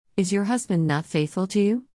Is your husband not faithful to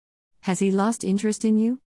you? Has he lost interest in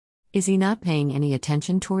you? Is he not paying any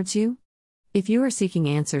attention towards you? If you are seeking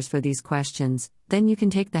answers for these questions, then you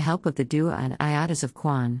can take the help of the Dua and Ayatas of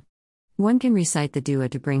Quran. One can recite the Dua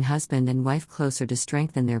to bring husband and wife closer to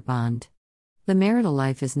strengthen their bond. The marital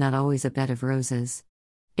life is not always a bed of roses.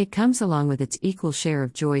 It comes along with its equal share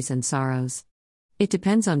of joys and sorrows. It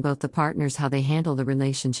depends on both the partners how they handle the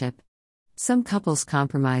relationship. Some couples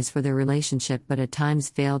compromise for their relationship but at times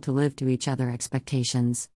fail to live to each other's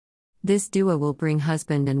expectations. This dua will bring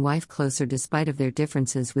husband and wife closer despite of their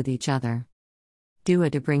differences with each other. Dua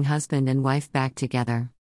to bring husband and wife back together.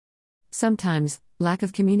 Sometimes, lack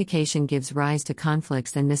of communication gives rise to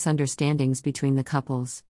conflicts and misunderstandings between the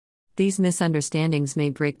couples. These misunderstandings may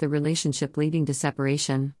break the relationship leading to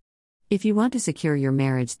separation. If you want to secure your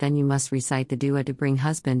marriage, then you must recite the dua to bring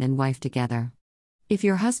husband and wife together. If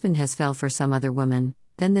your husband has fell for some other woman,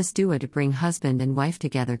 then this dua to bring husband and wife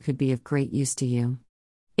together could be of great use to you.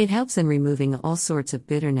 It helps in removing all sorts of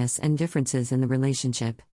bitterness and differences in the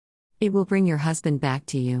relationship. It will bring your husband back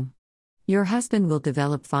to you. Your husband will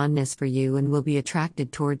develop fondness for you and will be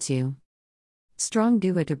attracted towards you. Strong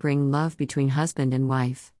dua to bring love between husband and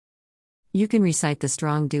wife. You can recite the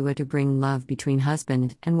strong dua to bring love between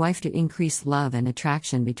husband and wife to increase love and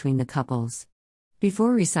attraction between the couples.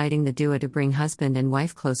 Before reciting the dua to bring husband and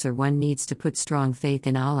wife closer, one needs to put strong faith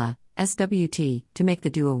in Allah, SWT, to make the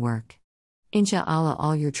dua work. Insha'Allah,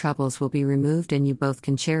 all your troubles will be removed and you both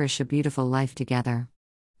can cherish a beautiful life together.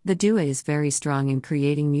 The dua is very strong in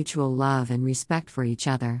creating mutual love and respect for each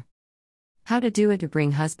other. How to dua to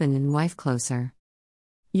bring husband and wife closer.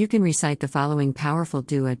 You can recite the following powerful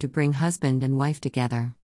dua to bring husband and wife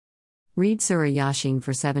together. Read Surah Yasin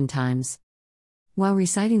for 7 times. While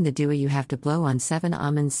reciting the dua, you have to blow on 7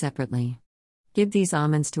 almonds separately. Give these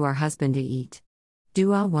almonds to our husband to eat.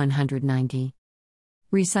 Dua 190.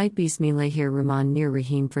 Recite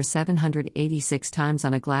Bismillahir-Rahmanir-Rahim for 786 times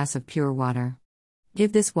on a glass of pure water.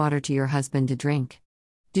 Give this water to your husband to drink.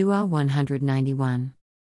 Dua 191.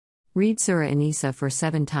 Read Surah An-Nisa for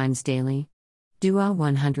 7 times daily. Dua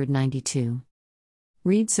 192.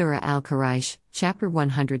 Read Surah Al-Quraish, chapter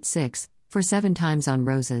 106, for 7 times on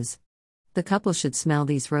roses. The couple should smell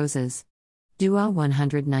these roses. Dua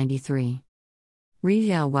 193. Read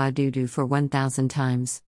Al-Wadudu for 1000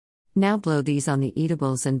 times. Now blow these on the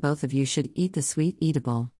eatables and both of you should eat the sweet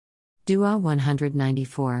eatable. Dua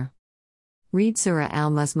 194. Read Surah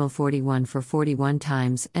Al-Muzmil 41 for 41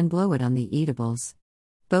 times and blow it on the eatables.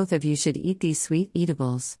 Both of you should eat these sweet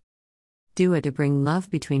eatables. Dua to bring love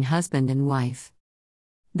between husband and wife.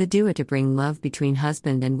 The dua to bring love between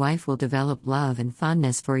husband and wife will develop love and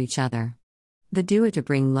fondness for each other. The dua to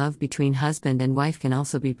bring love between husband and wife can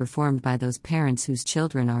also be performed by those parents whose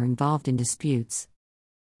children are involved in disputes.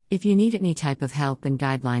 If you need any type of help and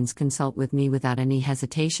guidelines, consult with me without any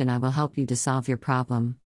hesitation. I will help you to solve your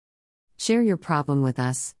problem. Share your problem with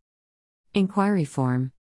us. Inquiry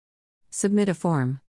form. Submit a form.